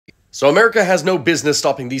So America has no business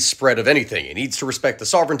stopping the spread of anything. It needs to respect the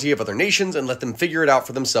sovereignty of other nations and let them figure it out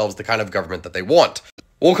for themselves the kind of government that they want.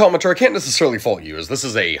 Well, commenter, I can't necessarily fault you, as this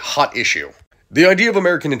is a hot issue. The idea of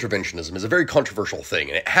American interventionism is a very controversial thing,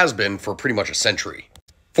 and it has been for pretty much a century.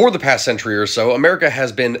 For the past century or so, America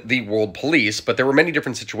has been the world police, but there were many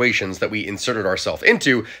different situations that we inserted ourselves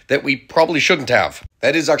into that we probably shouldn't have.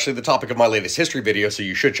 That is actually the topic of my latest history video, so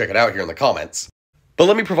you should check it out here in the comments. But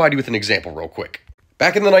let me provide you with an example real quick.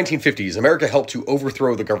 Back in the 1950s, America helped to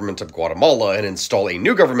overthrow the government of Guatemala and install a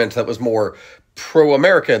new government that was more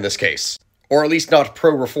pro-America in this case. Or at least not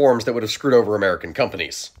pro-reforms that would have screwed over American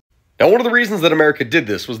companies. Now, one of the reasons that America did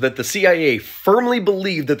this was that the CIA firmly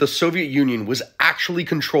believed that the Soviet Union was actually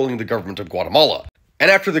controlling the government of Guatemala. And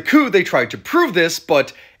after the coup, they tried to prove this,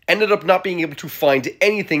 but ended up not being able to find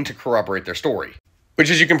anything to corroborate their story. Which,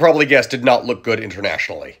 as you can probably guess, did not look good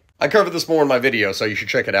internationally. I covered this more in my video, so you should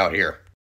check it out here.